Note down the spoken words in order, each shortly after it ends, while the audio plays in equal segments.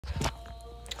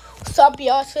What's up,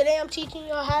 y'all? Today I'm teaching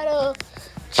y'all how to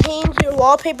change your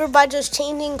wallpaper by just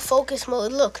changing focus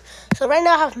mode. Look, so right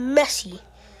now I have messy.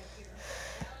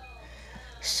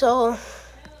 So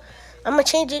I'm gonna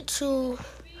change it to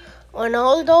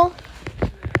Ronaldo,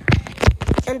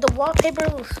 and the wallpaper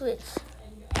will switch.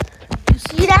 You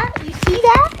see that? You see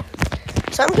that?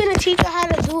 So I'm gonna teach you how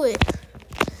to do it.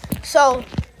 So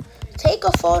take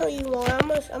a photo you want. I'm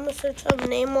gonna search up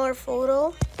Neymar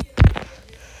photo.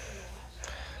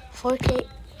 4K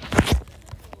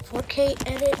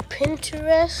edit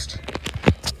Pinterest.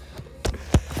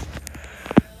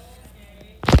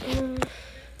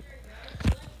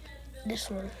 This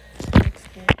one.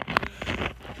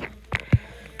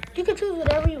 You can choose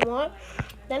whatever you want.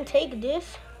 Then take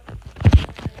this,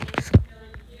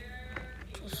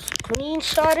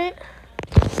 screenshot it,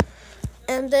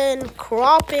 and then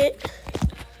crop it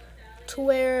to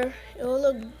where it will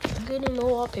look good in the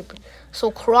wallpaper. So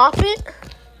crop it.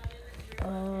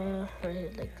 Where is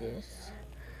it, like this?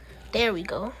 There we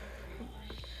go.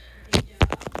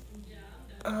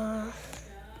 Alright.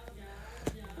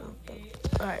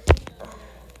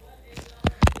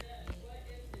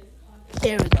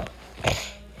 There we go.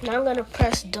 Now I'm gonna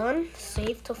press done,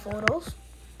 save to photos.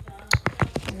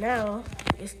 Now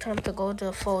it's time to go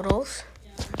to photos.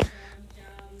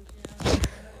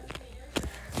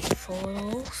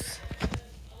 Photos.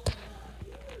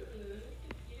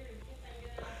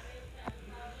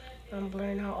 I'm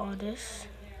blurring out all this.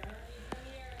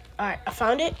 Alright, I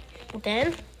found it.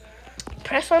 Then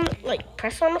press on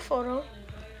the photo,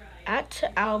 add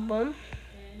to album,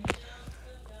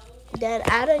 then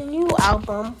add a new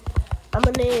album. I'm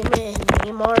gonna name it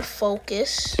Neymar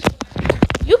Focus.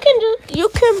 You can do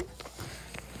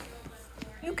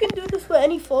this with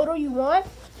any photo you want,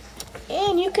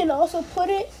 and you can also put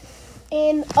it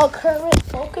in a current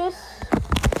focus.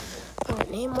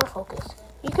 Neymar Focus.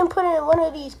 You can put it in one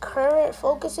of these current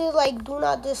focuses, like do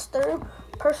not disturb,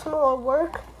 personal or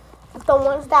work. The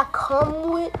ones that come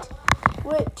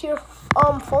with your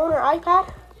phone or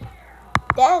iPad.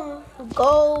 Then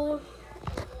go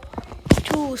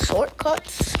to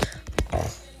shortcuts,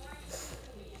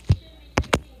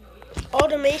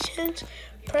 automations,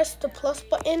 press the plus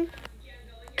button,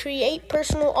 create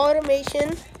personal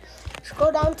automation.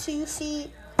 Scroll down till you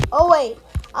see. Oh wait,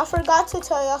 I forgot to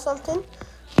tell y'all something.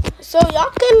 So y'all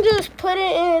can just put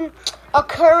it in a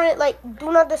current, like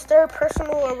do not disturb,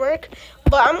 personal or work.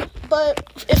 But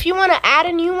if you want to add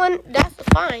a new one, that's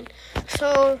fine.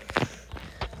 So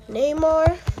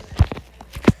Neymar,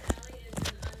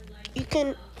 you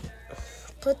can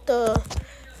put the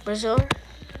Brazil.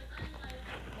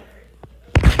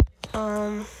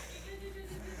 I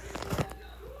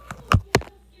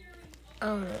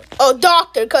don't know. Oh,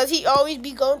 doctor, cause he always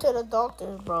be going to the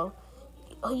doctor, bro.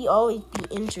 He always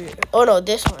be injured. Oh no,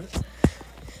 this one.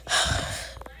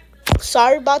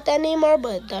 Sorry about that, Neymar,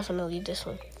 but definitely this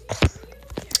one.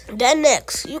 Then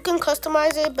next, you can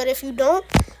customize it, but if you don't,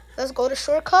 let's go to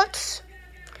shortcuts.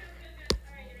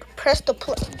 Press the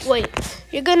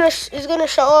it's gonna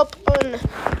show up on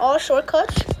all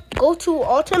shortcuts. Go to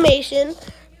automation,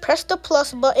 press the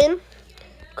plus button,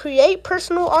 create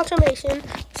personal automation.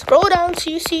 Scroll down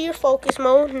till you see your focus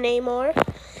mode, Neymar.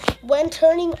 When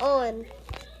turning on.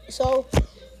 So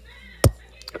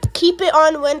keep it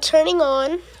on when turning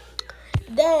on.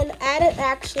 Then add an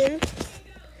action.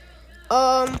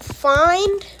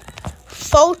 Find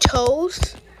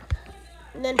photos.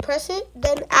 And then press it.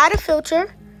 Then add a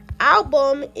filter.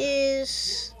 Album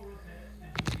is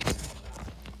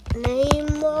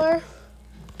Neymar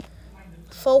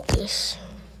Focus.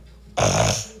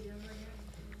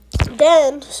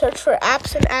 Then search for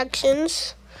apps and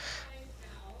actions.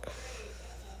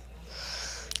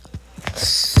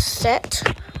 Set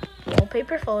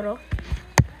wallpaper photo.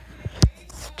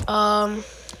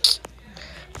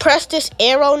 Press this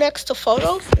arrow next to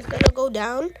photos. It's gonna go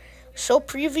down. Show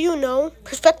preview, no.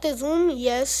 Perspective zoom,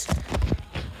 yes.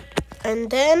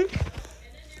 And then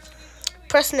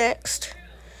press next.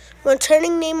 When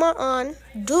turning Neymar on,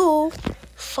 do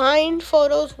find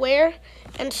photos where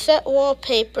and set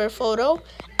wallpaper photo.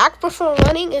 Act before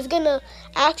running is gonna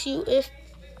ask you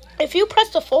if you press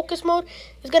the focus mode,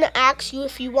 it's going to ask you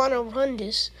if you want to run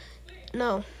this.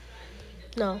 No.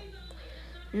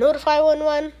 Notify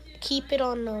 11. Keep it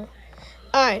on no.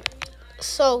 Alright.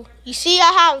 So, you see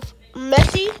I have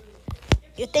Messi.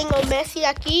 Yo tengo Messi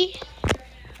aquí.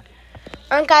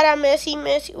 Ankara Messi.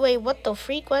 Wait, what the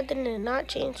freak? Why didn't it not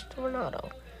change to Ronaldo?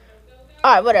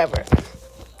 Alright, whatever.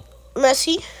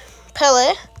 Messi.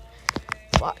 Pele.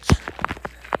 Watch.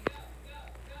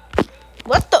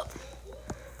 What the?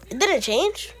 It didn't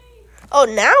change? Oh,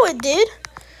 now it did.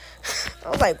 I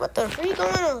was like, what the freak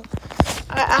going on?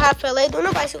 I have Pele doing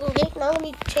a bicycle kick. Now let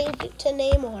me change it to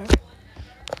Neymar.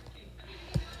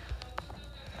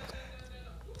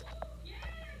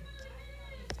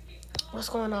 What's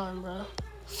going on, bro?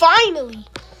 Finally!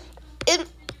 It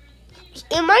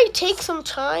might take some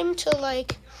time to,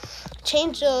 like,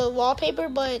 change the wallpaper,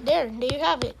 but there you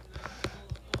have it.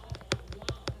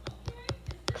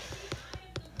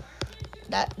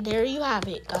 There you have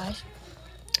it, guys.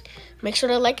 Make sure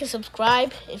to like and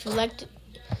subscribe if you liked it.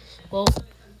 Well,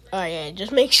 oh yeah,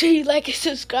 just make sure you like and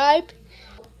subscribe.